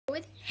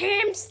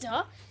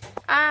hamster.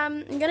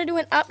 I'm gonna do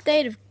an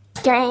update of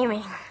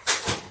gaming.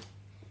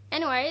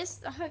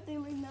 Anyways, I hope the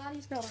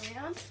Illuminati's not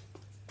around.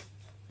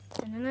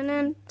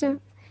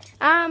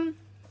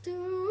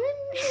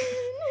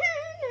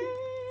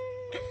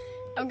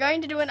 I'm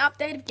going to do an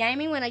update of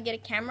gaming when I get a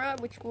camera,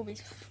 which will be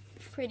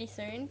pretty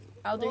soon.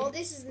 Well,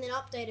 this isn't an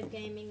update of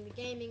gaming. The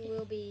gaming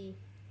will be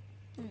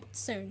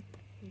soon.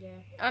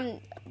 Yeah.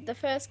 The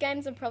first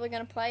games I'm probably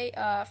going to play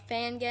are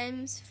fan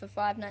games for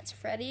Five Nights at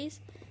Freddy's,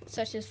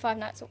 such as Five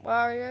Nights at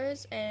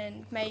Wario's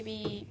and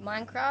maybe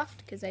Minecraft,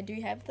 because they do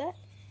have that.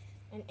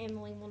 And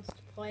Emily wants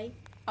to play.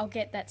 I'll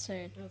get that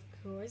soon. Of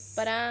course.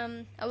 But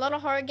a lot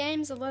of horror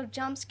games, a lot of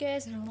jump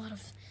scares, and a lot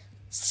of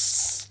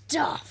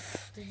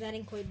stuff. Does that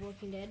include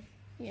Walking Dead?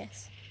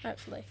 Yes,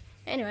 hopefully.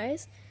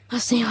 Anyways, I'll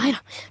see you later.